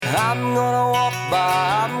I'm gonna walk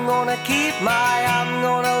by, I'm gonna keep my, I'm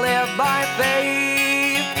gonna live by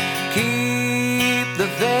faith. Keep the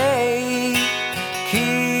faith,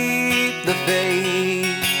 keep the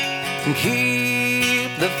faith,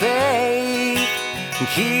 keep the faith,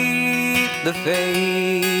 keep the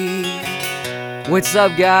faith. What's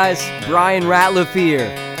up, guys? Brian Ratliff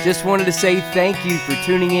here. Just wanted to say thank you for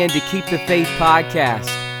tuning in to Keep the Faith podcast.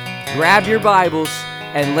 Grab your Bibles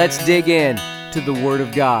and let's dig in to the Word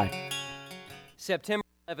of God. September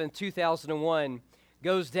 11, 2001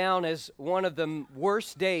 goes down as one of the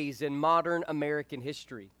worst days in modern American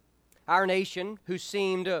history. Our nation, who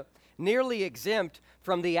seemed nearly exempt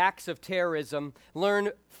from the acts of terrorism,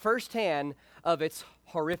 learned firsthand of its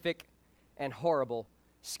horrific and horrible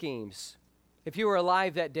schemes. If you were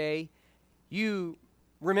alive that day, you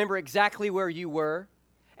remember exactly where you were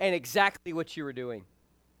and exactly what you were doing.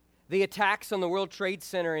 The attacks on the World Trade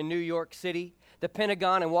Center in New York City, the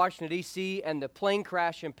Pentagon in Washington, D.C., and the plane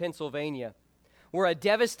crash in Pennsylvania were a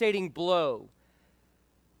devastating blow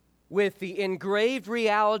with the engraved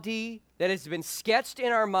reality that has been sketched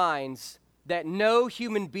in our minds that no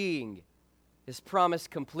human being is promised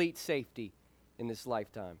complete safety in this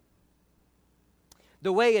lifetime.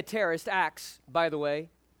 The way a terrorist acts, by the way,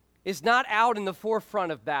 is not out in the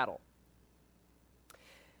forefront of battle.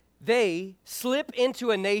 They slip into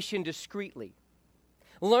a nation discreetly,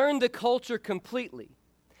 learn the culture completely,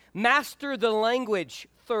 master the language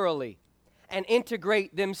thoroughly, and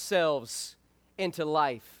integrate themselves into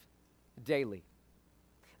life daily.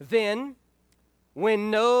 Then,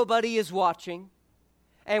 when nobody is watching,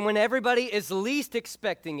 and when everybody is least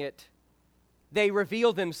expecting it, they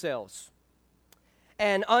reveal themselves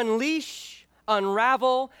and unleash,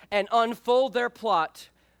 unravel, and unfold their plot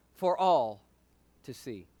for all to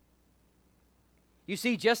see. You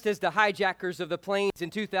see, just as the hijackers of the planes in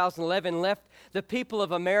 2011 left the people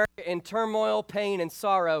of America in turmoil, pain, and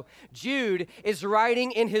sorrow, Jude is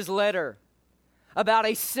writing in his letter about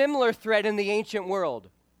a similar threat in the ancient world,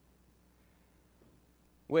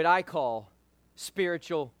 what I call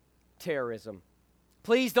spiritual terrorism.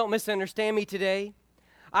 Please don't misunderstand me today.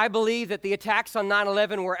 I believe that the attacks on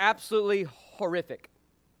 9/11 were absolutely horrific,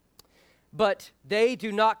 but they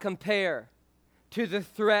do not compare to the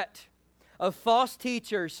threat of false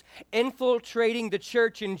teachers infiltrating the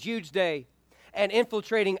church in Jude's day and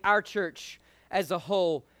infiltrating our church as a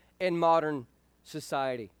whole in modern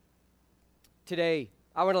society. Today,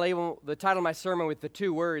 I want to label the title of my sermon with the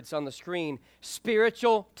two words on the screen: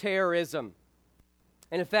 spiritual terrorism.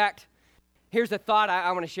 And in fact, here's a thought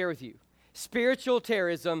I want to share with you. Spiritual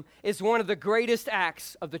terrorism is one of the greatest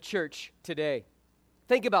acts of the church today.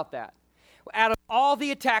 Think about that. Out of all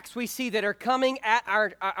the attacks we see that are coming at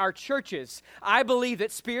our churches, I believe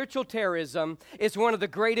that spiritual terrorism is one of the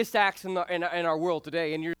greatest acts in our world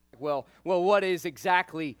today. And you're like, well, what is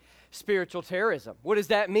exactly spiritual terrorism? What does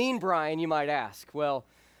that mean, Brian, you might ask? Well,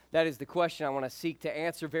 that is the question I want to seek to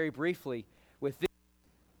answer very briefly with this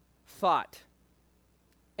thought.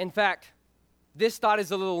 In fact, this thought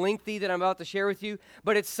is a little lengthy that I'm about to share with you,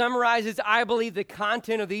 but it summarizes, I believe, the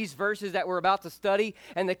content of these verses that we're about to study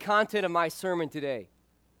and the content of my sermon today.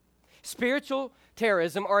 Spiritual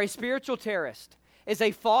terrorism, or a spiritual terrorist, is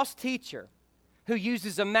a false teacher who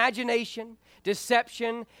uses imagination,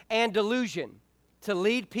 deception, and delusion to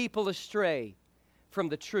lead people astray from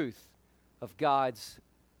the truth of God's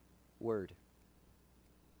Word.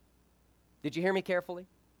 Did you hear me carefully?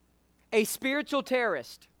 A spiritual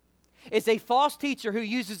terrorist is a false teacher who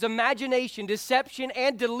uses imagination, deception,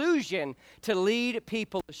 and delusion to lead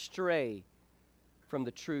people astray from the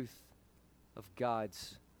truth of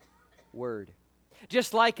God's Word.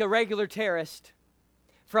 Just like a regular terrorist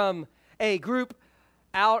from a group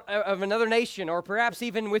out of another nation, or perhaps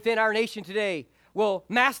even within our nation today, will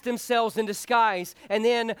mask themselves in disguise and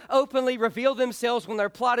then openly reveal themselves when their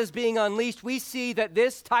plot is being unleashed, we see that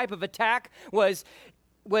this type of attack was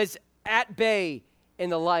at bay in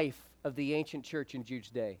the life of the ancient church in Jude's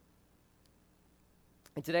day.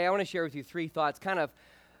 And today I want to share with you three thoughts, kind of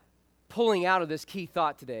pulling out of this key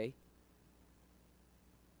thought today.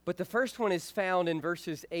 But the first one is found in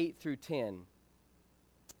verses 8 through 10.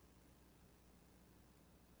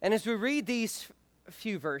 And as we read these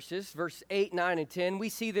few verses, verse 8, 9, and 10, we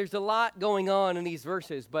see there's a lot going on in these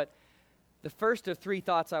verses. But the first of three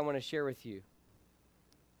thoughts I want to share with you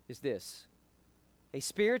is this: a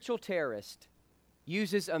spiritual terrorist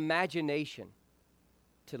uses imagination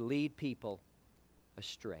to lead people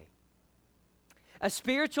astray. A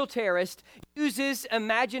spiritual terrorist uses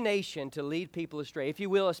imagination to lead people astray. If you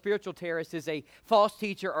will, a spiritual terrorist is a false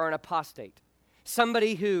teacher or an apostate.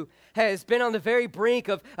 Somebody who has been on the very brink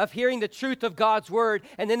of hearing the truth of God's word,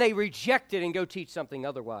 and then they reject it and go teach something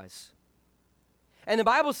otherwise. And the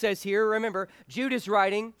Bible says here, remember, Jude is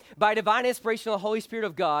writing by divine inspiration of the Holy Spirit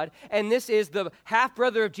of God, and this is the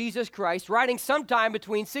half-brother of Jesus Christ, writing sometime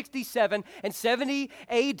between 67 and 70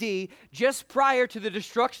 AD, just prior to the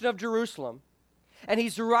destruction of Jerusalem. And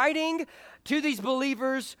he's writing to these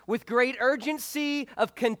believers with great urgency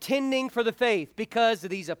of contending for the faith because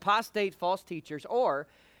of these apostate false teachers or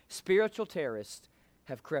spiritual terrorists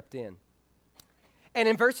have crept in. And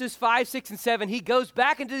in verses 5, 6, and 7, he goes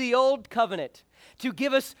back into the old covenant to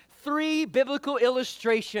give us 3 biblical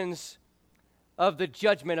illustrations of the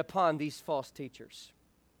judgment upon these false teachers.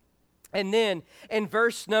 And then in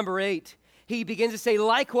verse number 8, he begins to say,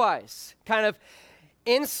 likewise, kind of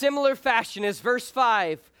in similar fashion as verse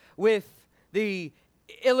 5 with the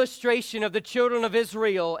illustration of the children of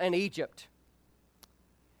Israel and Egypt.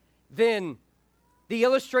 Then the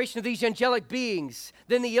illustration of these angelic beings.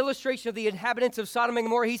 Then the illustration of the inhabitants of Sodom and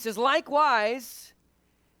Gomorrah. He says, likewise,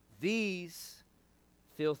 these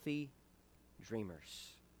filthy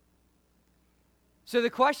dreamers. So the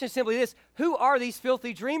question is simply this: who are these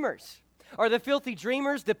filthy dreamers? Are the filthy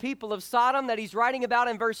dreamers the people of Sodom that he's writing about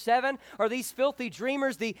in verse 7? Are these filthy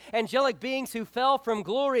dreamers the angelic beings who fell from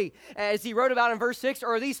glory, as he wrote about in verse 6?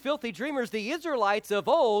 Or are these filthy dreamers the Israelites of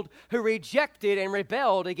old who rejected and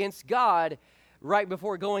rebelled against God right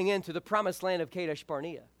before going into the promised land of Kadesh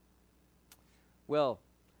Barnea? Well,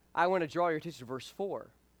 I want to draw your attention to verse 4,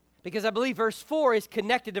 because I believe verse 4 is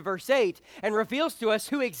connected to verse 8 and reveals to us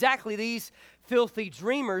who exactly these filthy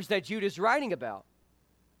dreamers that Jude is writing about.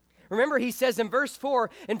 Remember, he says in verse 4,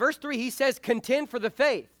 in verse 3, he says, contend for the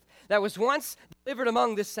faith that was once delivered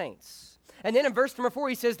among the saints. And then in verse number 4,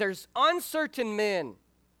 he says, there's certain men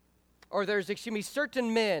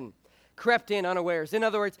crept in unawares. In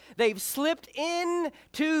other words, they've slipped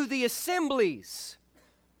into the assemblies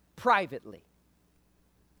privately.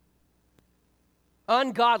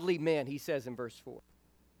 Ungodly men, he says in verse 4,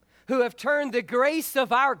 who have turned the grace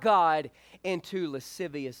of our God into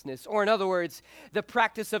lasciviousness, or in other words, the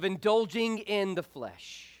practice of indulging in the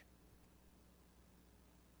flesh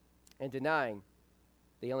and denying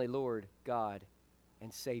the only Lord, God,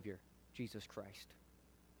 and Savior, Jesus Christ.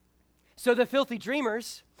 So the filthy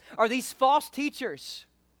dreamers are these false teachers.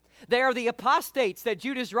 They are the apostates that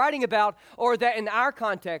Jude is writing about, or that in our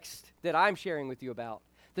context that I'm sharing with you about,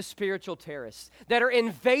 the spiritual terrorists that are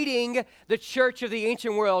invading the church of the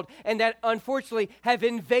ancient world and that unfortunately have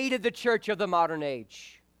invaded the church of the modern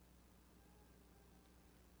age.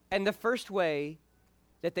 And the first way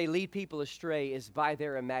that they lead people astray is by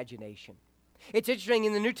their imagination. It's interesting,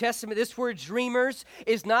 in the New Testament, this word dreamers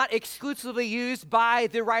is not exclusively used by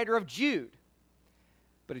the writer of Jude,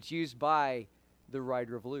 but it's used by the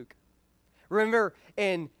writer of Luke. Remember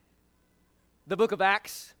in the book of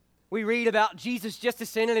Acts, we read about Jesus just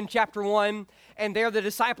ascended in chapter 1, and there the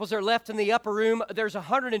disciples are left in the upper room. There's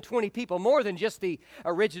 120 people, more than just the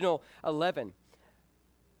original 11.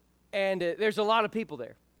 And there's a lot of people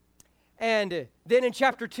there. And then in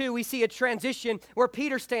chapter 2, we see a transition where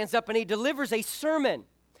Peter stands up and he delivers a sermon.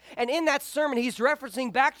 And in that sermon, he's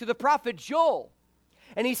referencing back to the prophet Joel.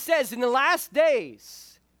 And he says, in the last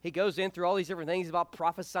days, he goes in through all these different things about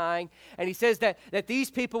prophesying, and he says that these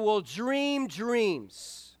people will dream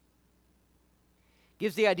dreams.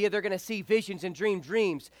 Gives the idea they're going to see visions and dream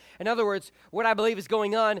dreams. In other words, what I believe is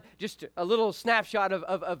going on, just a little snapshot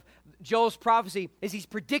of Joel's prophecy, is he's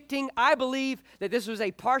predicting, I believe, that this was a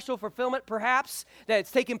partial fulfillment, perhaps, that it's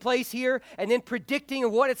taking place here, and then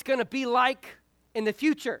predicting what it's going to be like in the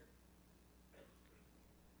future,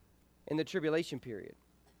 in the tribulation period.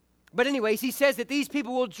 But anyways, he says that these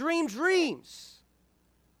people will dream dreams.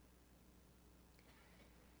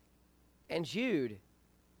 And Jude,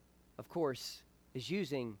 of course, is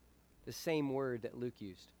using the same word that Luke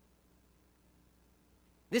used.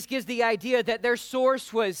 This gives the idea that their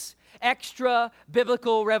source was extra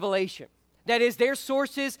biblical revelation. That is, their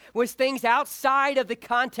sources was things outside of the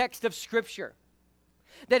context of Scripture.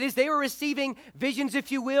 That is, they were receiving visions,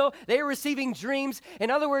 if you will. They were receiving dreams.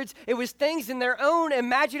 In other words, it was things in their own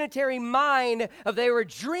imaginary mind of they were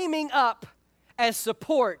dreaming up as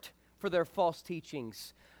support for their false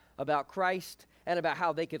teachings about Christ and about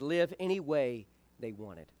how they could live any way they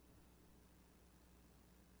wanted.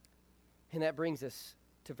 And that brings us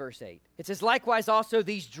to verse 8. It says, likewise also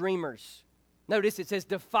these dreamers. Notice it says,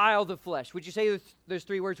 defile the flesh. Would you say those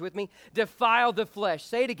 3 words with me? Defile the flesh.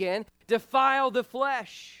 Say it again. Defile the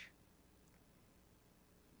flesh.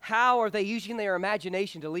 How are they using their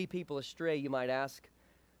imagination to lead people astray, you might ask?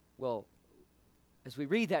 Well, as we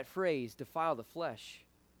read that phrase, defile the flesh,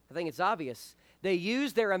 I think it's obvious They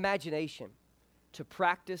use their imagination to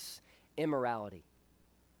practice immorality.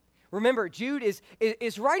 Remember, Jude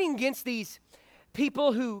is writing against these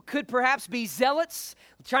people who could perhaps be zealots,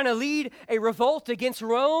 trying to lead a revolt against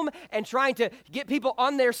Rome and trying to get people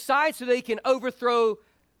on their side so they can overthrow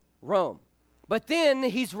Rome. But then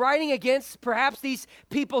he's writing against perhaps these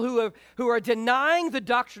people who are denying the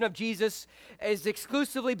doctrine of Jesus as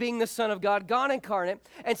exclusively being the Son of God, God incarnate,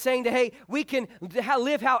 and saying that, hey, we can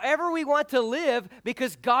live however we want to live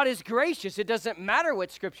because God is gracious. It doesn't matter what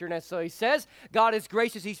Scripture necessarily says. God is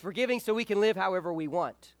gracious, He's forgiving, so we can live however we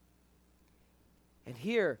want. And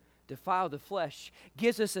here, defile the flesh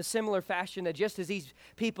gives us a similar fashion that just as these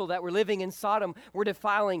people that were living in Sodom were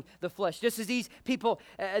defiling the flesh, just as these people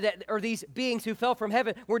these beings who fell from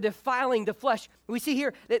heaven were defiling the flesh, we see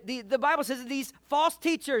here that the Bible says that these false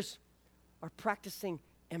teachers are practicing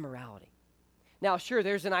immorality. Now, sure,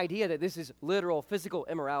 there's an idea that this is literal physical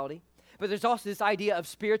immorality, but there's also this idea of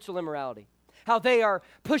spiritual immorality, how they are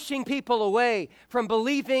pushing people away from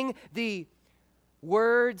believing the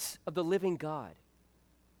words of the living God.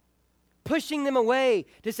 Pushing them away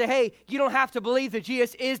to say, hey, you don't have to believe that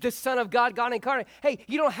Jesus is the Son of God, God incarnate. Hey,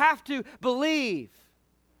 you don't have to believe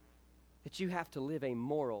that you have to live a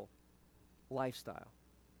moral lifestyle.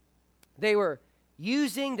 They were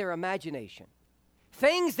using their imagination.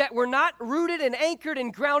 Things that were not rooted and anchored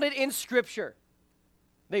and grounded in Scripture.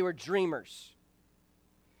 They were dreamers.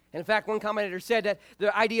 And in fact, one commentator said that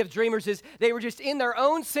the idea of dreamers is they were just in their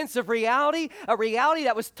own sense of reality, a reality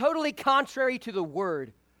that was totally contrary to the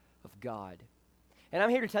Word of God. And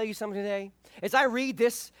I'm here to tell you something today. As I read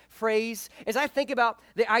this phrase, as I think about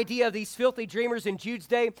the idea of these filthy dreamers in Jude's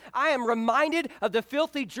day, I am reminded of the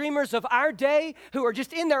filthy dreamers of our day who are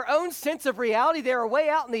just in their own sense of reality. They are way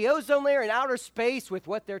out in the ozone layer in outer space with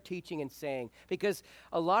what they're teaching and saying, because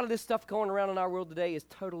a lot of this stuff going around in our world today is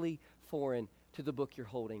totally foreign to the book you're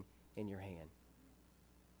holding in your hand.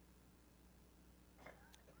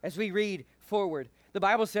 As we read forward, the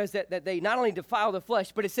Bible says that they not only defile the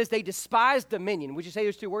flesh, but it says they despise dominion. Would you say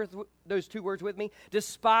those two words with me?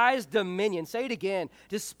 Despise dominion. Say it again.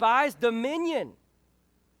 Despise dominion.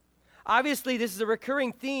 Obviously, this is a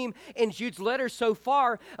recurring theme in Jude's letter so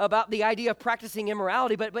far about the idea of practicing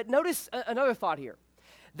immorality. But notice another thought here.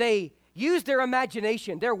 They use their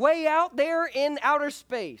imagination. They're way out there in outer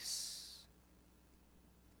space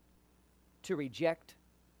to reject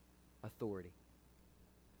authority.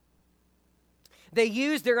 They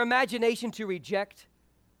use their imagination to reject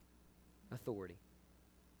authority.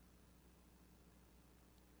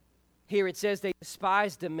 Here it says they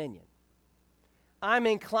despise dominion. I'm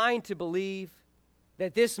inclined to believe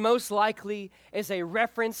that this most likely is a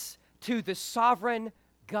reference to the sovereign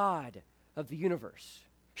God of the universe.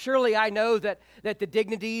 Surely I know that the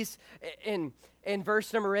dignities in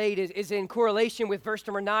verse number 8 is in correlation with verse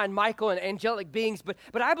number 9, Michael and angelic beings.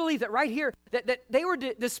 But I believe that right here, that they were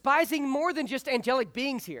despising more than just angelic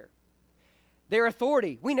beings here. Their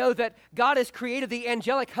authority. We know that God has created the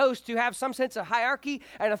angelic host to have some sense of hierarchy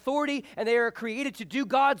and authority, and they are created to do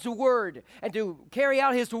God's word and to carry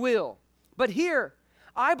out His will. But here,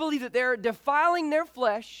 I believe that they're defiling their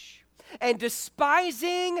flesh and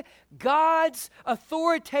despising God's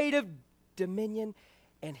authoritative dominion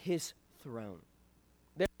and His throne.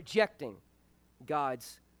 They're rejecting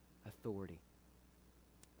God's authority.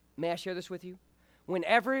 May I share this with you?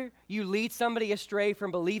 Whenever you lead somebody astray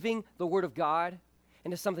from believing the Word of God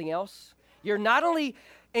into something else, you're not only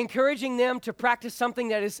encouraging them to practice something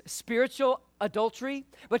that is spiritual adultery,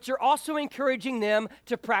 but you're also encouraging them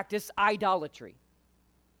to practice idolatry,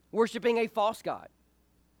 worshiping a false god.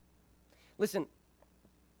 Listen,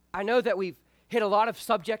 I know that we've hit a lot of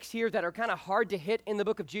subjects here that are kind of hard to hit in the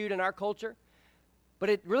book of Jude in our culture, but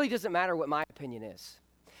it really doesn't matter what my opinion is.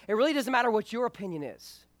 It really doesn't matter what your opinion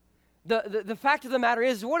is. The fact of the matter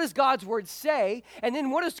is, what does God's word say? And then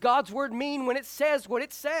what does God's word mean when it says what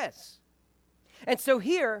it says? And so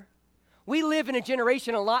here, we live in a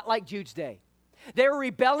generation a lot like Jude's day. They were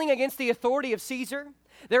rebelling against the authority of Caesar.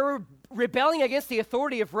 They were rebelling against the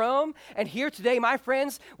authority of Rome. And here today, my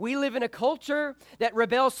friends, we live in a culture that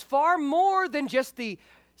rebels far more than just the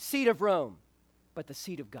seat of Rome, but the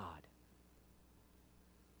seat of God.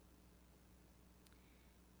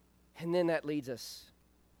 And then that leads us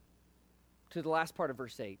to the last part of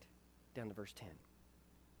verse 8, down to verse 10.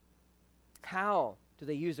 How do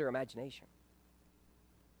they use their imagination?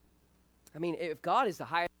 I mean, if God is the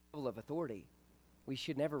highest level of authority, we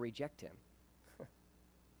should never reject Him.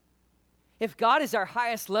 If God is our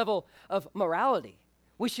highest level of morality,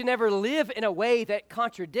 we should never live in a way that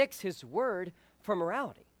contradicts His word for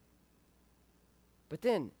morality. But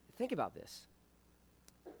then, think about this.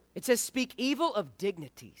 It says, speak evil of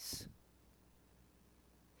dignities.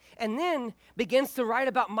 And then begins to write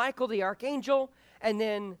about Michael the archangel, and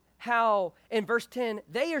then how, in verse 10,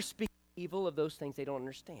 they are speaking evil of those things they don't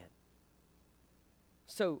understand.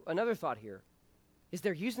 So another thought here is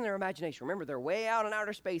they're using their imagination. Remember, they're way out in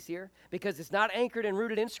outer space here because it's not anchored and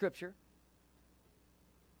rooted in Scripture.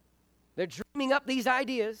 They're dreaming up these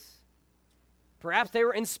ideas. Perhaps they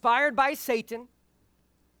were inspired by Satan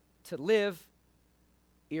to live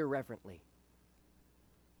irreverently.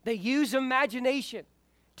 They use imagination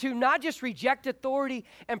to not just reject authority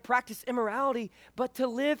and practice immorality, but to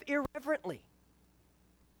live irreverently.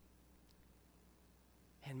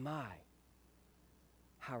 And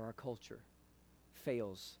how our culture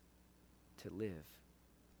fails to live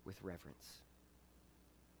with reverence.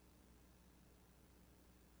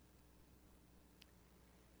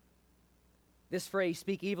 This phrase,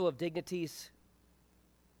 speak evil of dignities,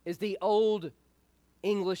 is the old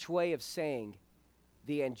English way of saying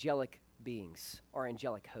the angelic beings or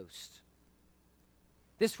angelic hosts.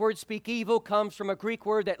 This word, speak evil, comes from a Greek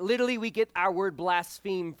word that literally we get our word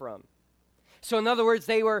blaspheme from. So in other words,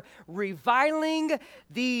 they were reviling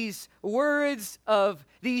these words of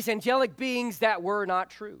these angelic beings that were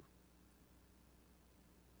not true.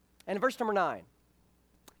 And verse number 9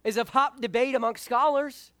 is of hot debate among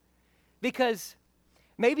scholars, because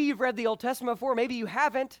maybe you've read the Old Testament before, maybe you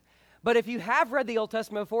haven't, but if you have read the Old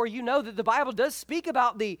Testament before, you know that the Bible does speak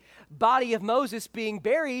about the body of Moses being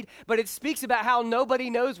buried, but it speaks about how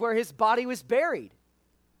nobody knows where his body was buried.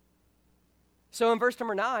 So in verse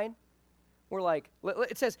number 9, we're like,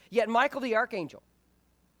 it says, yet Michael the archangel.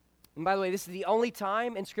 And by the way, this is the only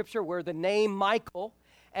time in Scripture where the name Michael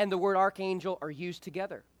and the word archangel are used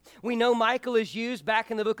together. We know Michael is used back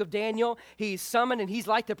in the book of Daniel. He's summoned and he's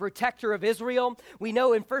like the protector of Israel. We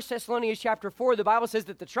know in 1 Thessalonians chapter 4, the Bible says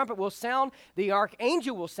that the trumpet will sound, the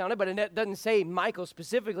archangel will sound it, but it doesn't say Michael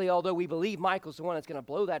specifically, although we believe Michael's the one that's going to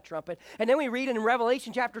blow that trumpet. And then we read in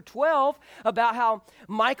Revelation chapter 12 about how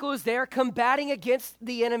Michael is there combating against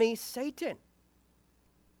the enemy Satan.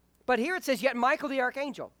 But here it says, yet Michael the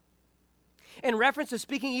archangel, in reference to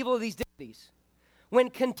speaking evil of these deities, when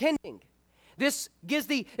contending. This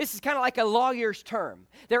is kind of like a lawyer's term.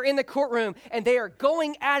 They're in the courtroom and they are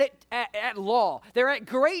going at it at law. They're at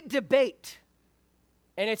great debate,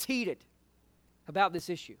 and it's heated about this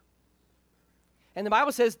issue. And the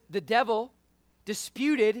Bible says the devil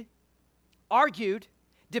disputed, argued,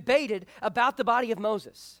 debated about the body of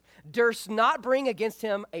Moses, durst not bring against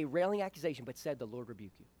him a railing accusation, but said, the Lord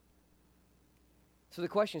rebuke you. So the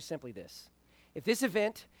question is simply this. If this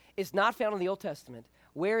event is not found in the Old Testament,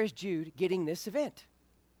 where is Jude getting this event?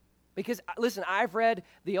 Because, listen, I've read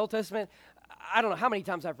the Old Testament. I don't know how many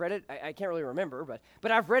times I've read it. I can't really remember,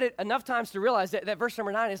 but I've read it enough times to realize that verse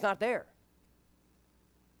number 9 is not there.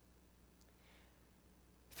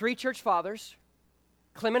 3 church fathers,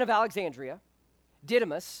 Clement of Alexandria,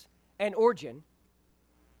 Didymus, and Origen,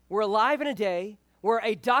 were alive in a day where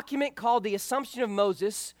a document called the Assumption of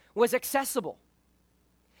Moses was accessible.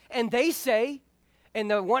 And they say, in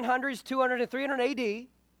the 100s, 200, and 300 AD,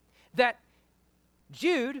 that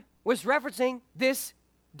Jude was referencing this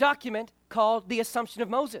document called the Assumption of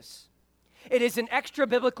Moses. It is an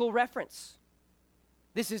extra-biblical reference.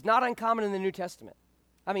 This is not uncommon in the New Testament.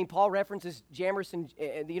 I mean, Paul references Jannes and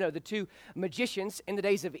the 2 magicians in the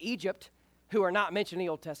days of Egypt who are not mentioned in the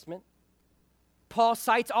Old Testament. Paul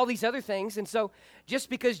cites all these other things, and so just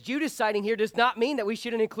because Jude is citing here does not mean that we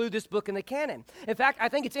shouldn't include this book in the canon. In fact, I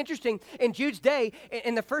think it's interesting, in Jude's day,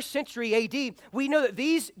 in the 1st century AD, we know that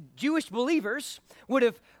these Jewish believers would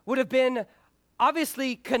have been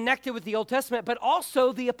obviously connected with the Old Testament, but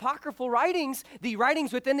also the apocryphal writings, the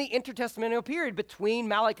writings within the intertestamental period between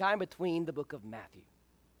Malachi and between the book of Matthew.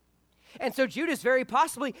 And so Jude is very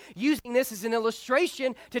possibly using this as an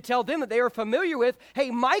illustration to tell them that they are familiar with,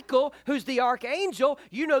 hey, Michael, who's the archangel,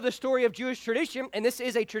 you know the story of Jewish tradition, and this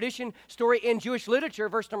is a tradition story in Jewish literature,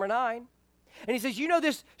 verse number 9. And he says, you know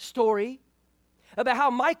this story about how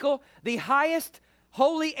Michael, the highest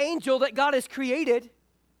holy angel that God has created,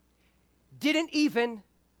 didn't even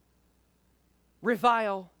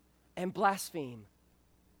revile and blaspheme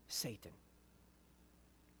Satan.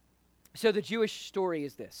 So the Jewish story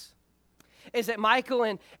is this. Is that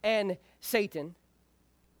Michael and Satan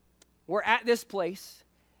were at this place,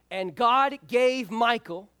 and God gave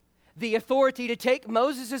Michael the authority to take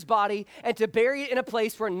Moses' body and to bury it in a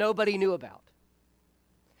place where nobody knew about.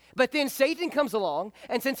 But then Satan comes along,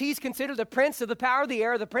 and since he's considered the prince of the power of the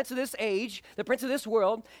air, the prince of this age, the prince of this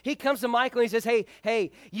world, he comes to Michael and he says,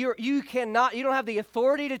 hey, you don't have the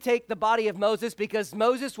authority to take the body of Moses because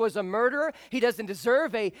Moses was a murderer. He doesn't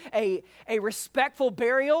deserve a respectful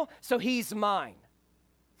burial, so he's mine.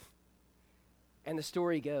 And the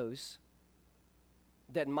story goes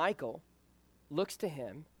that Michael looks to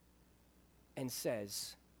him and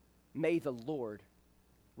says, "May the Lord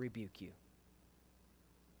rebuke you."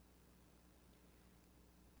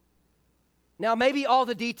 Now, maybe all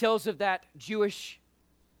the details of that Jewish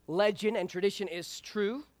legend and tradition is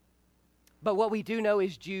true, but what we do know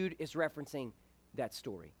is Jude is referencing that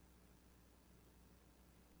story.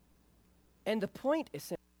 And the point is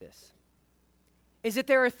simply this, is that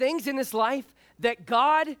there are things in this life that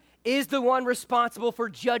God is the one responsible for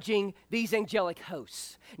judging these angelic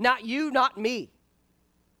hosts. Not you, not me.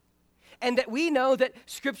 And that we know that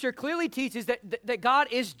Scripture clearly teaches that God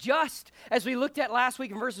is just, as we looked at last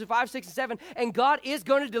week in verses 5, 6, and 7, and God is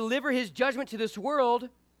going to deliver his judgment to this world,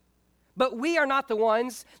 but we are not the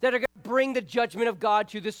ones that are going to bring the judgment of God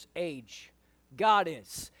to this age. God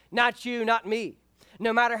is. Not you, not me.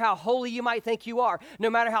 No matter how holy you might think you are, no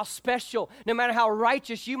matter how special, no matter how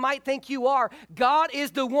righteous you might think you are, God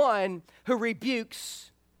is the one who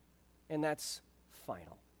rebukes, and that's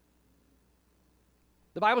final.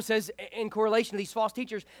 The Bible says, in correlation to these false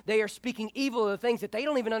teachers, they are speaking evil of the things that they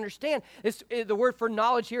don't even understand. The word for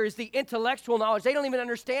knowledge here is the intellectual knowledge. They don't even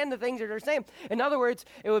understand the things that they're saying. In other words,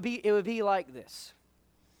 it would be like this.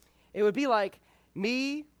 It would be like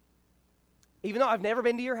me, even though I've never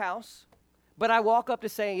been to your house, but I walk up to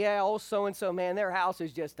say, yeah, old so-and-so, man, their house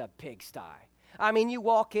is just a pigsty. I mean, you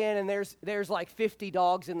walk in and there's like 50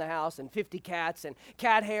 dogs in the house and 50 cats and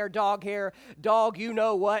cat hair, dog you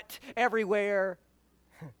know what, everywhere.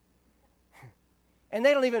 And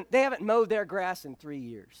they haven't mowed their grass in 3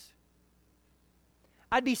 years.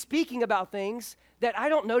 I'd be speaking about things that I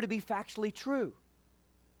don't know to be factually true.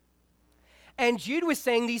 And Jude was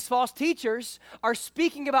saying these false teachers are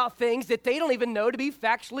speaking about things that they don't even know to be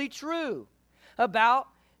factually true about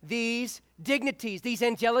these dignities, these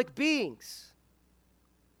angelic beings.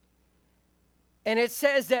 And it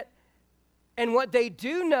says that, and what they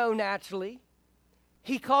do know naturally,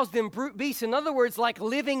 he calls them brute beasts. In other words, like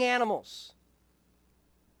living animals.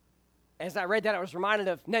 As I read that, I was reminded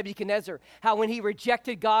of Nebuchadnezzar, how when he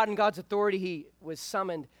rejected God and God's authority, he was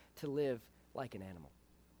summoned to live like an animal.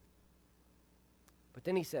 But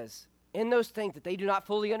then he says, in those things that they do not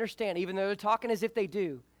fully understand, even though they're talking as if they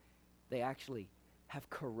do, they actually have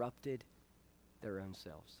corrupted their own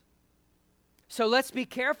selves. So let's be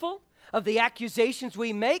careful of the accusations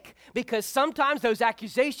we make, because sometimes those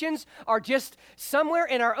accusations are just somewhere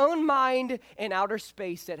in our own mind in outer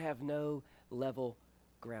space that have no level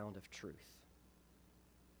ground of truth.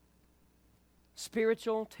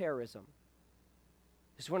 Spiritual terrorism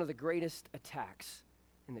is one of the greatest attacks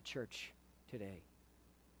in the church today.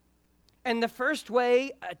 And the first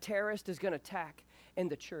way a terrorist is going to attack in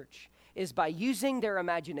the church is by using their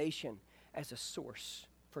imagination as a source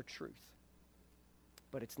for truth.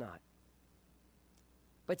 But it's not.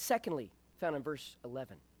 But secondly, found in verse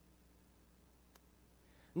 11,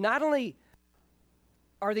 not only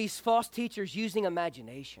are these false teachers using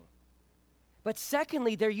imagination, but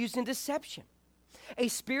secondly, they're using deception. A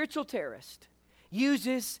spiritual terrorist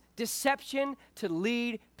uses deception to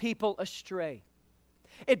lead people astray.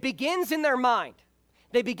 It begins in their mind.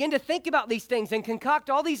 They begin to think about these things and concoct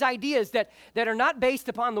all these ideas that are not based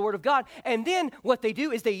upon the Word of God. And then what they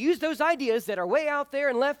do is they use those ideas that are way out there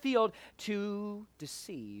in left field to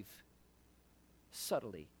deceive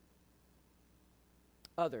subtly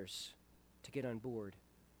others to get on board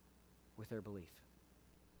with their belief.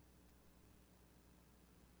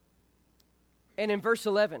 And in verse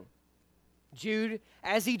 11, Jude,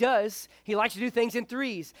 as he does, he likes to do things in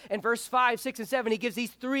threes. In verse 5, 6, and 7, he gives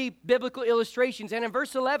these three biblical illustrations. And in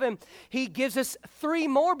verse 11, he gives us three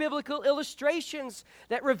more biblical illustrations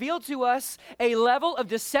that reveal to us a level of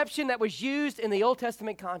deception that was used in the Old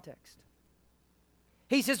Testament context.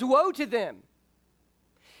 He says, woe to them.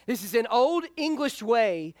 This is an old English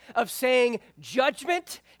way of saying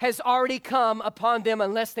judgment has already come upon them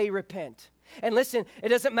unless they repent. And listen, it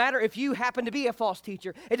doesn't matter if you happen to be a false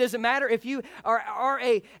teacher. It doesn't matter if you are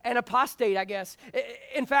an apostate, I guess.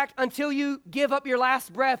 In fact, until you give up your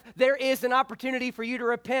last breath, there is an opportunity for you to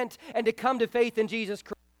repent and to come to faith in Jesus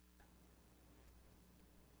Christ.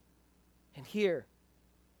 And here,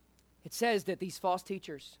 it says that these false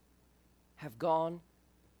teachers have gone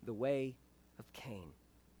the way of Cain.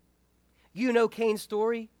 You know Cain's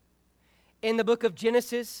story. In the book of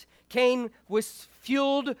Genesis, Cain was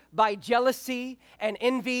fueled by jealousy and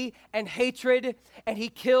envy and hatred, and he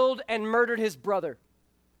killed and murdered his brother,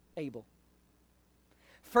 Abel.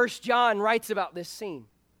 1 John writes about this scene.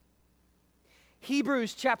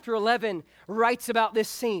 Hebrews chapter 11 writes about this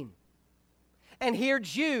scene. And here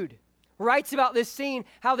Jude writes about this scene,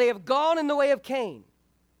 how they have gone in the way of Cain.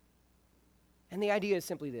 And the idea is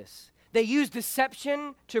simply this. They use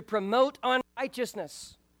deception to promote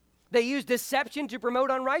unrighteousness. They use deception to promote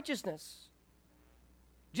unrighteousness.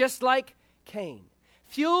 Just like Cain,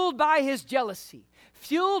 fueled by his jealousy,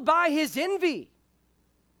 fueled by his envy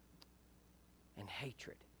and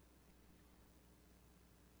hatred,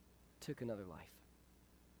 took another life.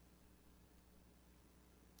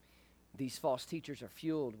 These false teachers are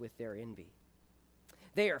fueled with their envy.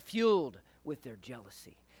 They are fueled with their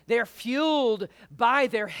jealousy. They are fueled by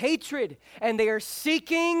their hatred, and they are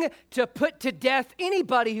seeking to put to death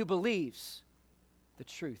anybody who believes the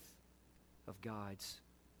truth of God's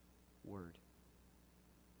word.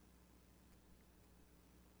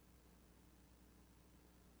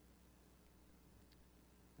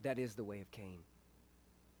 That is the way of Cain.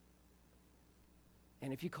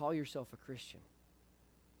 And if you call yourself a Christian,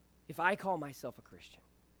 if I call myself a Christian,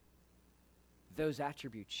 those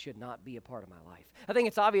attributes should not be a part of my life. I think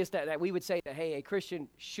it's obvious that we would say that, hey, a Christian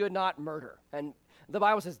should not murder. And the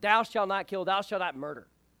Bible says, thou shalt not kill, thou shalt not murder.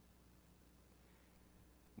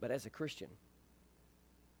 But as a Christian,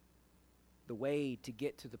 the way to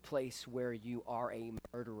get to the place where you are a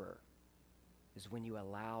murderer is when you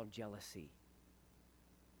allow jealousy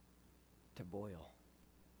to boil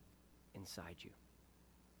inside you.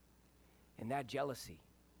 And that jealousy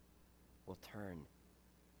will turn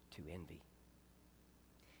to envy.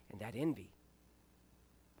 And that envy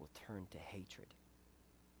will turn to hatred.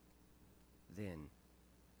 Then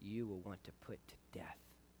you will want to put to death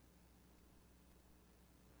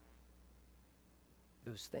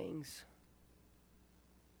those things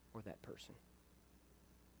or that person.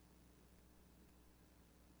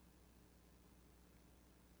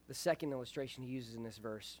 The second illustration he uses in this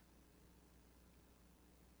verse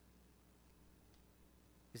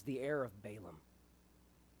is the error of Balaam.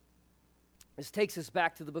 This takes us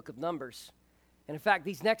back to the book of Numbers. And in fact,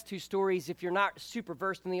 these next two stories, if you're not super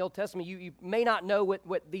versed in the Old Testament, you may not know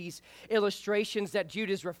what these illustrations that Jude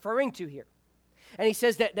is referring to here. And he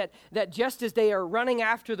says that just as they are running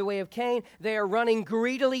after the way of Cain, they are running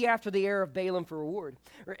greedily after the error of Balaam for reward.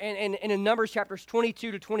 And in Numbers chapters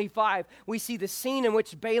 22 to 25, we see the scene in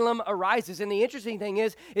which Balaam arises. And the interesting thing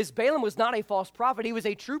is Balaam was not a false prophet. He was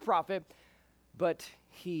a true prophet, but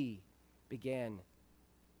he began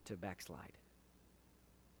to backslide.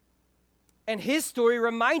 And his story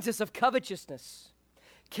reminds us of covetousness.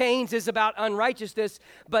 Cain's is about unrighteousness,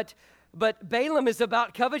 but Balaam is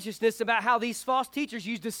about covetousness, about how these false teachers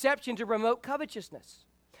use deception to promote covetousness.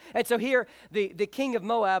 And so here, the king of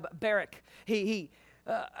Moab, Barak,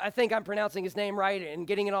 I think I'm pronouncing his name right and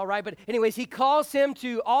getting it all right, but anyways, he calls him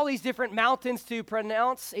to all these different mountains to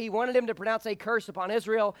pronounce. He wanted him to pronounce a curse upon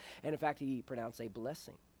Israel, and in fact, he pronounced a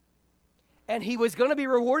blessing. And he was going to be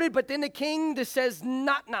rewarded, but then the king just says,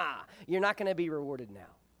 nah, you're not going to be rewarded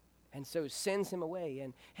now. And so sends him away,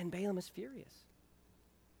 and Balaam is furious.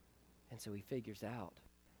 And so he figures out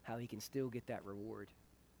how he can still get that reward.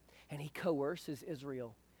 And he coerces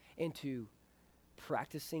Israel into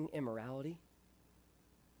practicing immorality,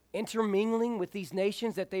 intermingling with these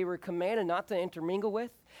nations that they were commanded not to intermingle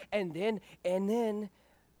with, and then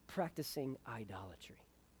practicing idolatry.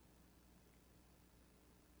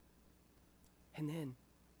 And then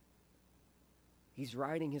he's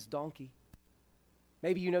riding his donkey.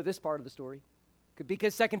 Maybe you know this part of the story,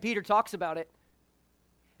 because 2 Peter talks about it.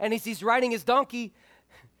 And as he's riding his donkey,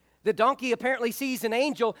 the donkey apparently sees an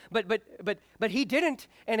angel, but he didn't.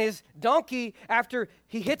 And his donkey, after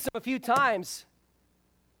he hits him a few times,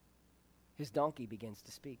 his donkey begins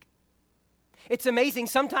to speak. It's amazing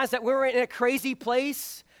sometimes that when we're in a crazy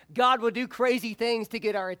place, God will do crazy things to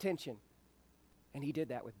get our attention. And he did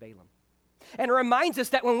that with Balaam. And it reminds us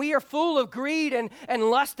that when we are full of greed and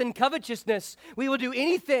lust and covetousness, we will do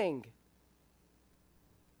anything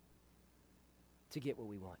to get what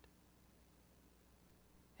we want.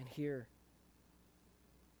 And here,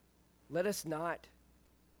 let us not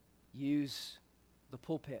use the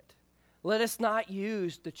pulpit. Let us not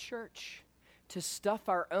use the church to stuff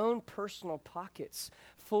our own personal pockets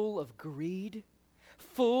full of greed,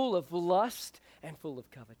 full of lust, and full of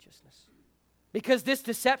covetousness. Because this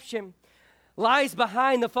deception lies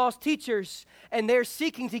behind the false teachers, and they're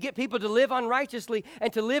seeking to get people to live unrighteously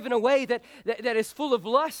and to live in a way that is full of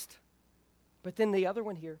lust. But then the other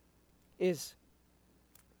one here is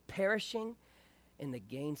perishing in the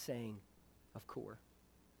gainsaying of Korah.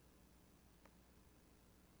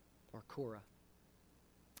 Or Korah.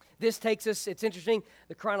 This takes us, it's interesting,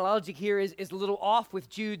 the chronology here is a little off with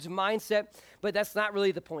Jude's mindset, but that's not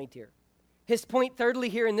really the point here. His point, thirdly,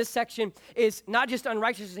 here in this section is not just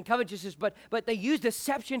unrighteousness and covetousness, but they use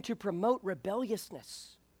deception to promote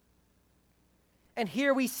rebelliousness. And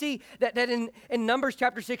here we see that in Numbers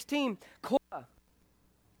chapter 16, Korah,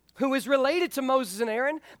 who is related to Moses and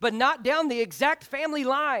Aaron, but not down the exact family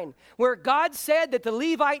line where God said that the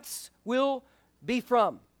Levites will be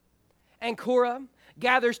from. And Korah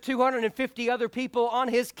gathers 250 other people on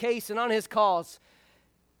his case and on his cause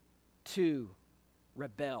to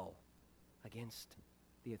rebel against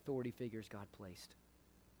the authority figures God placed.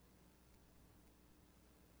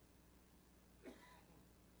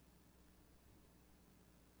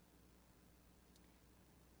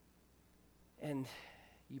 And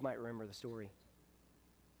you might remember the story.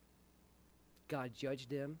 God judged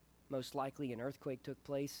them. Most likely an earthquake took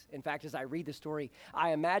place. In fact, as I read the story,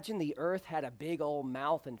 I imagine the earth had a big old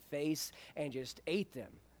mouth and face and just ate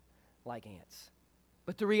them like ants.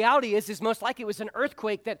 But the reality is most likely it was an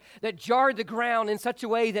earthquake that jarred the ground in such a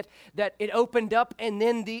way that it opened up, and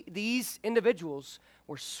then these individuals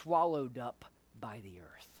were swallowed up by the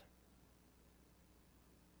earth.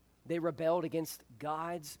 They rebelled against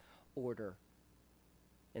God's order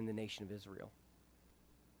in the nation of Israel.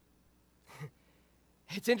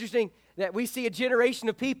 It's interesting that we see a generation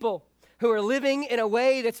of people who are living in a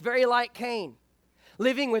way that's very like Cain,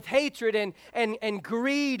 living with hatred and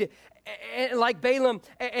greed like Balaam,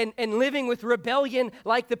 and living with rebellion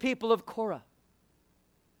like the people of Korah.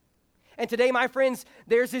 And today, my friends,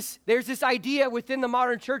 there's this idea within the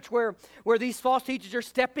modern church where these false teachers are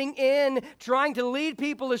stepping in, trying to lead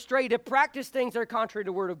people astray, to practice things that are contrary to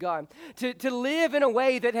the Word of God, to live in a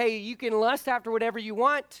way that, hey, you can lust after whatever you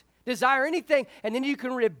want, desire anything, and then you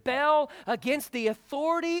can rebel against the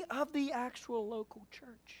authority of the actual local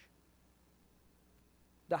church.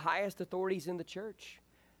 The highest authorities in the church,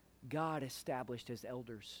 God established as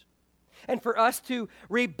elders. And for us to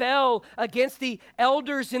rebel against the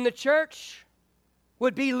elders in the church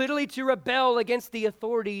would be literally to rebel against the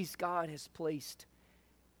authorities God has placed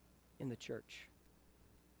in the church.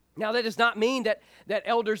 Now, that does not mean that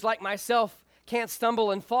elders like myself can't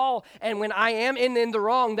stumble and fall, and when I am in the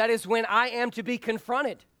wrong, that is when I am to be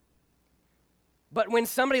confronted. But when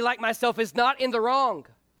somebody like myself is not in the wrong,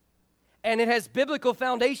 and it has biblical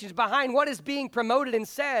foundations behind what is being promoted and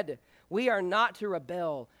said, we are not to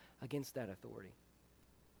rebel against that authority.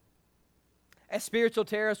 A spiritual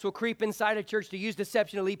terrorist will creep inside a church to use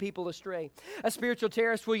deception to lead people astray. A spiritual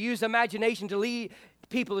terrorist will use imagination to lead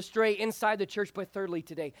people astray inside the church. But thirdly,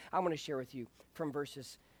 today, I want to share with you from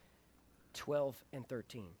verses 12 and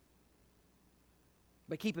 13.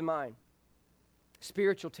 But keep in mind,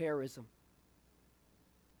 spiritual terrorism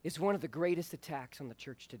is one of the greatest attacks on the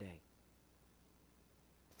church today.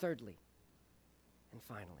 Thirdly, and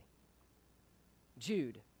finally,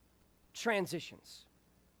 Jude transitions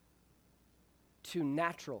to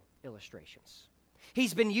natural illustrations.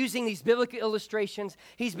 He's been using these biblical illustrations.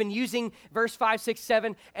 He's been using verse 5, 6,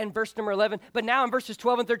 7, and verse number 11. But now in verses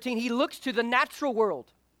 12 and 13, he looks to the natural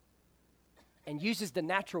world and uses the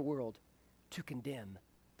natural world to condemn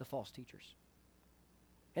the false teachers.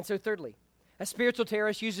 And so thirdly, a spiritual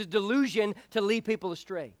terrorist uses delusion to lead people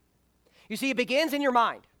astray. You see, it begins in your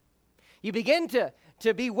mind. You begin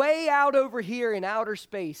to be way out over here in outer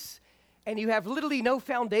space, and you have literally no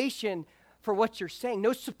foundation for what you're saying,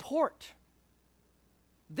 no support.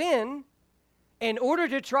 Then, in order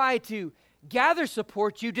to try to gather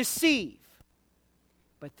support, you deceive.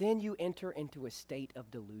 But then you enter into a state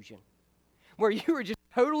of delusion where you are just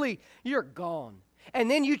totally, you're gone.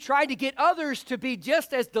 And then you try to get others to be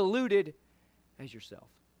just as deluded as yourself.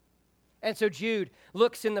 And so Jude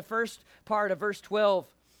looks in the first part of verse 12,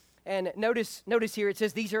 and notice here it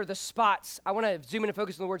says these are the spots. I want to zoom in and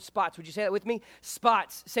focus on the word spots. Would you say that with me?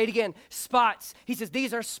 Spots. Say it again. Spots. He says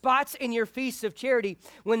these are spots in your feasts of charity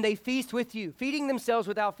when they feast with you, feeding themselves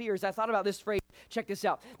without fears. I thought about this phrase. Check this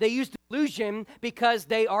out. They use delusion because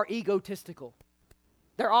they are egotistical.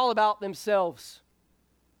 They're all about themselves.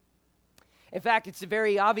 In fact, it's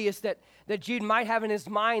very obvious that Jude might have in his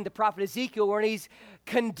mind the prophet Ezekiel, where he's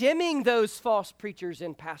condemning those false preachers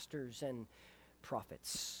and pastors and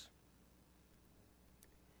prophets.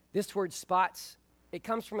 This word spots, it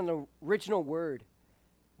comes from an original word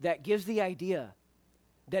that gives the idea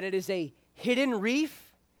that it is a hidden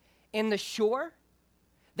reef in the shore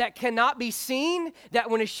that cannot be seen, that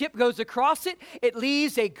when a ship goes across it, it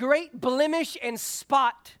leaves a great blemish and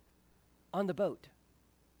spot on the boat.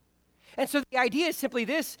 And so the idea is simply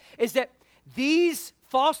this, is that these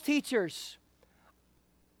false teachers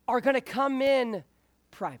are going to come in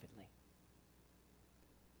privately.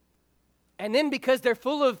 And then because they're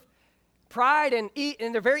full of pride and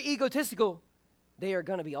they're very egotistical, they are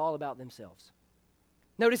going to be all about themselves.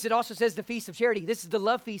 Notice it also says the Feast of Charity. This is the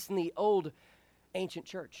love feast in the old ancient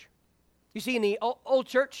church. You see, in the old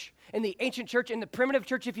church, in the ancient church, in the primitive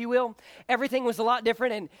church, if you will, everything was a lot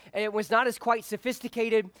different, and it was not as quite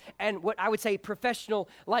sophisticated and what I would say professional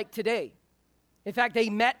like today. In fact, they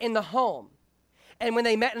met in the home. And when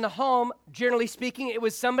they met in the home, generally speaking, it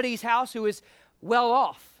was somebody's house who was well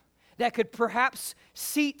off, that could perhaps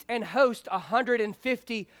seat and host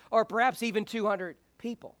 150 or perhaps even 200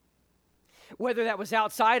 people. Whether that was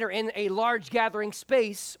outside or in a large gathering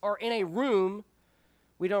space or in a room,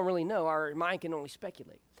 we don't really know. Our mind can only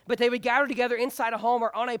speculate. But they would gather together inside a home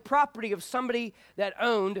or on a property of somebody that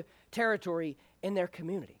owned territory in their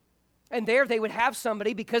community. And there they would have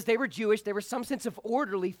somebody, because they were Jewish, there was some sense of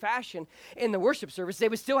orderly fashion in the worship service. They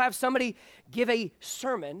would still have somebody give a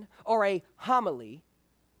sermon or a homily,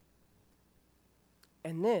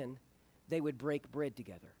 and then they would break bread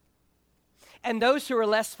together. And those who were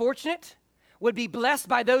less fortunate would be blessed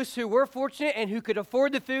by those who were fortunate and who could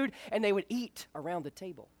afford the food, and they would eat around the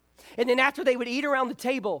table. And then after they would eat around the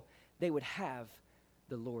table, they would have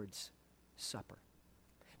the Lord's Supper.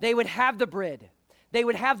 They would have the bread, they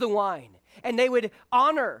would have the wine, and they would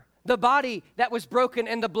honor the body that was broken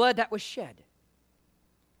and the blood that was shed.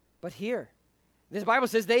 But here, this Bible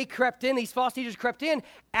says they crept in, these false teachers crept in,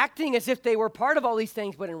 acting as if they were part of all these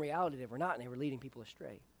things, but in reality they were not, and they were leading people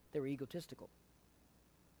astray. They were egotistical.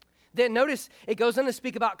 Then notice it goes on to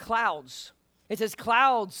speak about clouds. It says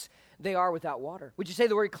clouds, they are without water. Would you say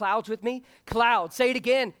the word clouds with me? Clouds. Say it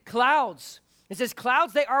again. Clouds. It says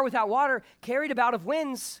clouds, they are without water, carried about of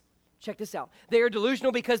winds. Check this out. They are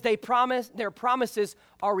delusional because their promises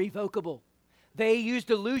are revocable. They use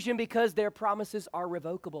delusion because their promises are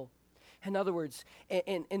revocable. In other words,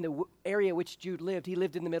 in the area which Jude lived, he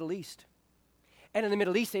lived in the Middle East. And in the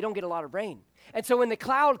Middle East, they don't get a lot of rain. And so when the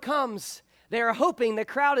cloud comes, they're hoping the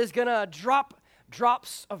crowd is going to drop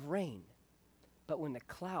drops of rain. But when the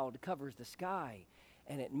cloud covers the sky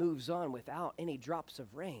and it moves on without any drops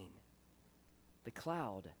of rain, the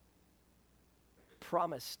cloud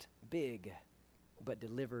promised big but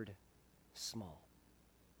delivered small.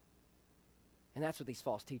 And that's what these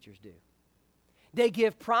false teachers do. They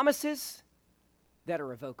give promises that are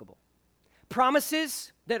revocable,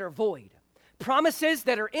 promises that are void, promises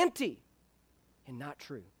that are empty and not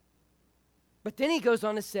true. But then he goes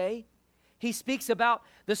on to say, he speaks about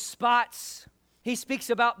the spots, he speaks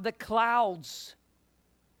about the clouds,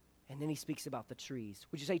 and then he speaks about the trees.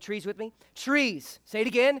 Would you say trees with me? Trees. Say it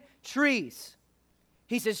again. Trees.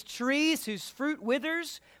 He says, trees whose fruit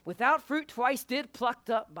withers, without fruit twice did, plucked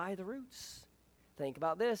up by the roots. Think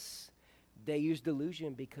about this. They use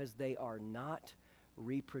delusion because they are not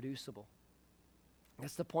reproducible.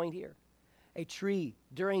 That's the point here. A tree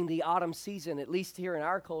during the autumn season, at least here in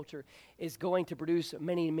our culture, is going to produce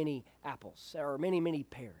many, many apples or many, many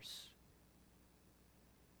pears.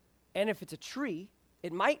 And if it's a tree,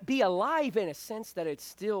 it might be alive in a sense that it's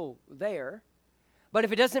still there. But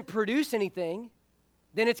if it doesn't produce anything,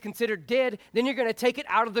 then it's considered dead. Then you're going to take it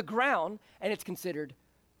out of the ground, and it's considered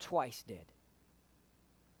twice dead.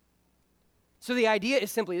 So the idea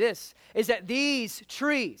is simply this, is that these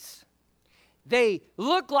trees, they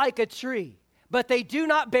look like a tree, but they do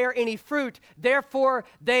not bear any fruit. Therefore,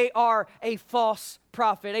 they are a false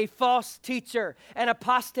prophet, a false teacher, an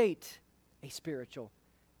apostate, a spiritual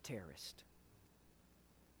terrorist.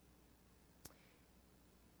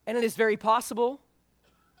 And it is very possible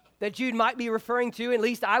that Jude might be referring to, at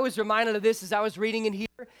least I was reminded of this as I was reading in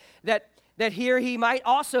here, that here he might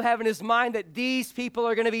also have in his mind that these people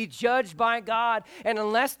are going to be judged by God, and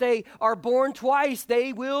unless they are born twice,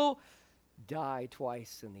 they will die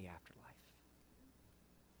twice in the afterlife.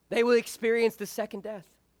 They will experience the second death.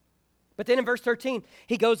 But then in verse 13,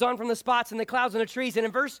 he goes on from the spots and the clouds and the trees. And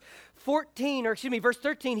in verse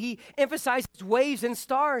 13, he emphasizes waves and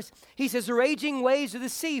stars. He says, raging waves of the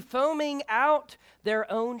sea, foaming out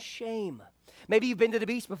their own shame. Maybe you've been to the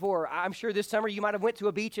beach before. I'm sure this summer you might have went to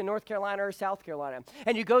a beach in North Carolina or South Carolina.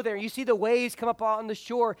 And you go there and you see the waves come up on the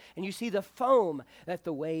shore and you see the foam that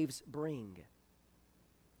the waves bring.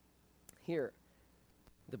 Here,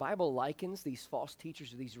 the Bible likens these false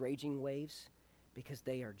teachers to these raging waves because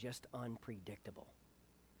they are just unpredictable.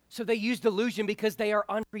 So they use delusion because they are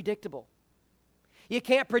unpredictable. You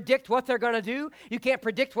can't predict what they're going to do. You can't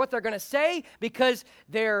predict what they're going to say because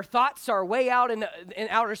their thoughts are way out in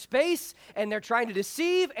outer space, and they're trying to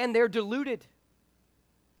deceive, and they're deluded.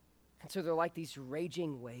 And so they're like these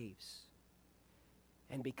raging waves.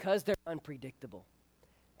 And because they're unpredictable,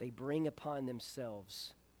 they bring upon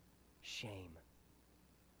themselves shame.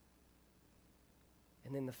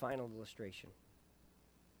 And then the final illustration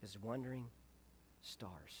is wandering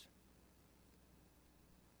stars.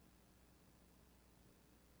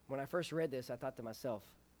 When I first read this, I thought to myself,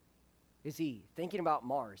 is he thinking about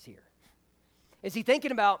Mars here? Is he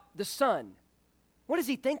thinking about the sun? What is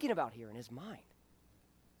he thinking about here in his mind?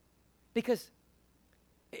 Because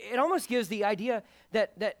it almost gives the idea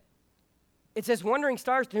that it says, wandering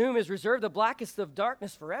stars to whom is reserved the blackest of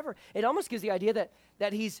darkness forever. It almost gives the idea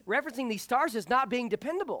that he's referencing these stars as not being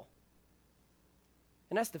dependable.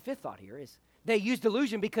 And that's the fifth thought here, is they use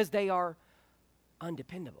delusion because they are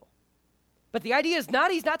undependable. But the idea is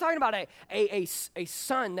he's not talking about a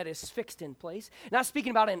sun that is fixed in place, not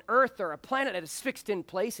speaking about an earth or a planet that is fixed in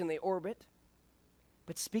place in the orbit,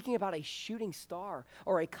 but speaking about a shooting star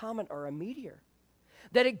or a comet or a meteor.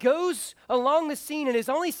 That it goes along the scene and is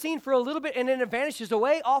only seen for a little bit and then it vanishes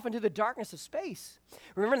away off into the darkness of space.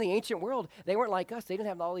 Remember, in the ancient world, they weren't like us. They didn't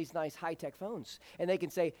have all these nice high-tech phones. And they can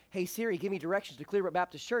say, hey, Siri, give me directions to Clearbrook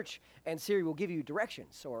Baptist Church, and Siri will give you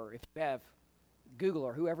directions, or if you have Google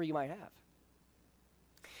or whoever you might have.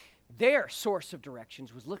 Their source of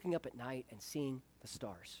directions was looking up at night and seeing the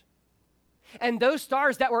stars. And those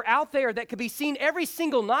stars that were out there that could be seen every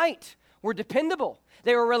single night were dependable.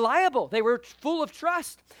 They were reliable. They were full of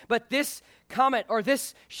trust. But this comet or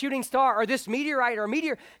this shooting star or this meteorite or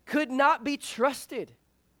meteor could not be trusted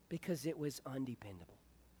because it was undependable.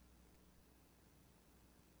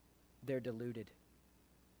 They're deluded.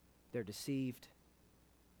 They're deceived.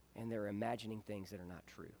 And they're imagining things that are not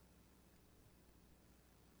true.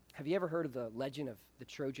 Have you ever heard of the legend of the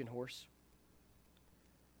Trojan horse?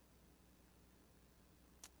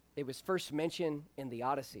 It was first mentioned in the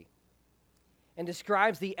Odyssey and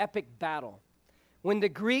describes the epic battle when the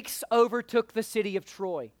Greeks overtook the city of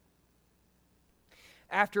Troy.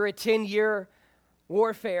 After a 10-year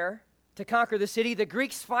warfare to conquer the city, the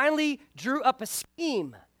Greeks finally drew up a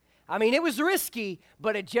scheme. I mean, it was risky,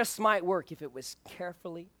 but it just might work if it was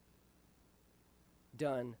carefully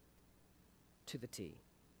done to the T.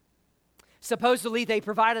 Supposedly, they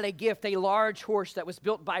provided a gift, a large horse that was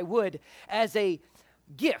built by wood, as a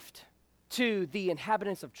gift to the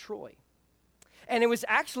inhabitants of Troy. And it was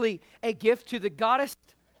actually a gift to the goddess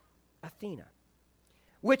Athena,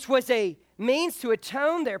 which was a means to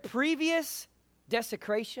atone their previous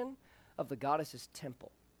desecration of the goddess's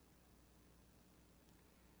temple.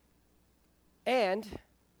 And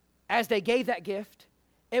as they gave that gift,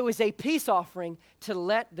 it was a peace offering to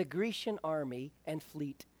let the Grecian army and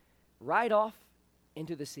fleet ride off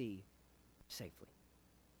into the sea safely.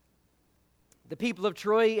 The people of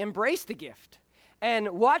Troy embraced the gift and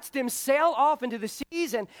watched them sail off into the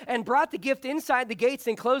seas and brought the gift inside the gates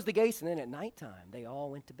and closed the gates. And then at nighttime, they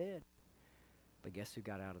all went to bed. But guess who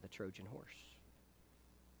got out of the Trojan horse?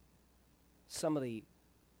 Some of the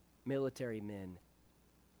military men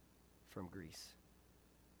from Greece.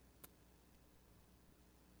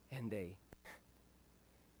 And they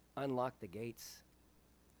unlocked the gates.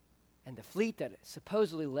 And the fleet that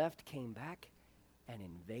supposedly left came back and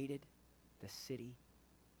invaded the city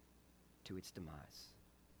to its demise.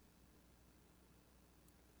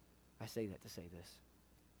 I say that to say this.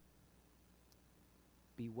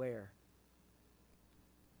 Beware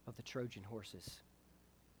of the Trojan horses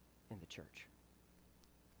in the church.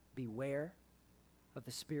 Beware of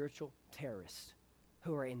the spiritual terrorists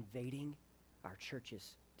who are invading our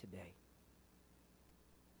churches today.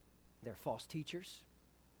 They're false teachers,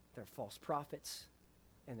 they're false prophets,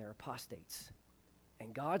 and they're apostates.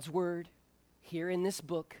 And God's word here in this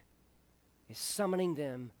book is summoning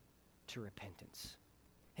them to repentance.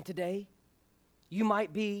 And today, you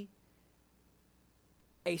might be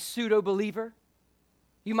a pseudo-believer.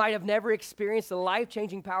 You might have never experienced the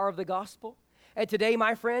life-changing power of the gospel. And today,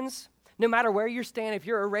 my friends, no matter where you stand, if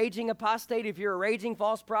you're a raging apostate, if you're a raging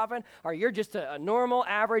false prophet, or you're just a normal,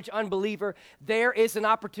 average unbeliever, there is an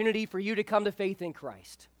opportunity for you to come to faith in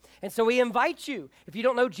Christ. And so we invite you, if you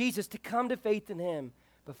don't know Jesus, to come to faith in him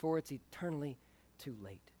before it's eternally too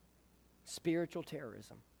late. Spiritual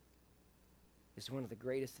terrorism is one of the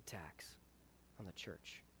greatest attacks on the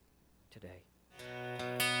church today.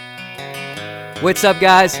 What's up,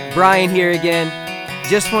 guys? Brian here again.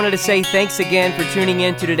 Just wanted to say thanks again for tuning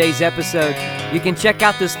in to today's episode. You can check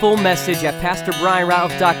out this full message at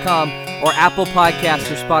PastorBrianRatliff.com or Apple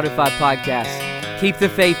Podcasts or Spotify Podcasts. Keep the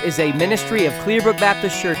Faith is a ministry of Clearbrook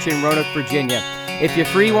Baptist Church in Roanoke, Virginia. If you're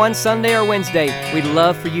free one Sunday or Wednesday, we'd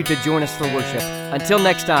love for you to join us for worship. Until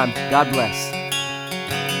next time, God bless.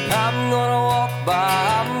 I'm gonna walk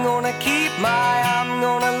by, I'm gonna keep my, I'm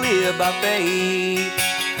gonna live live by faith.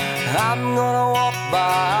 I'm gonna walk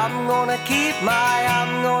by, I'm gonna keep my,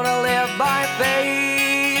 I'm gonna live by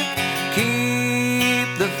faith.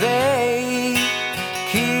 Keep the faith,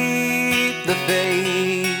 keep the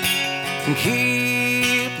faith,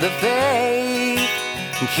 keep the faith,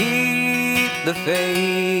 keep the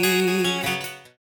faith.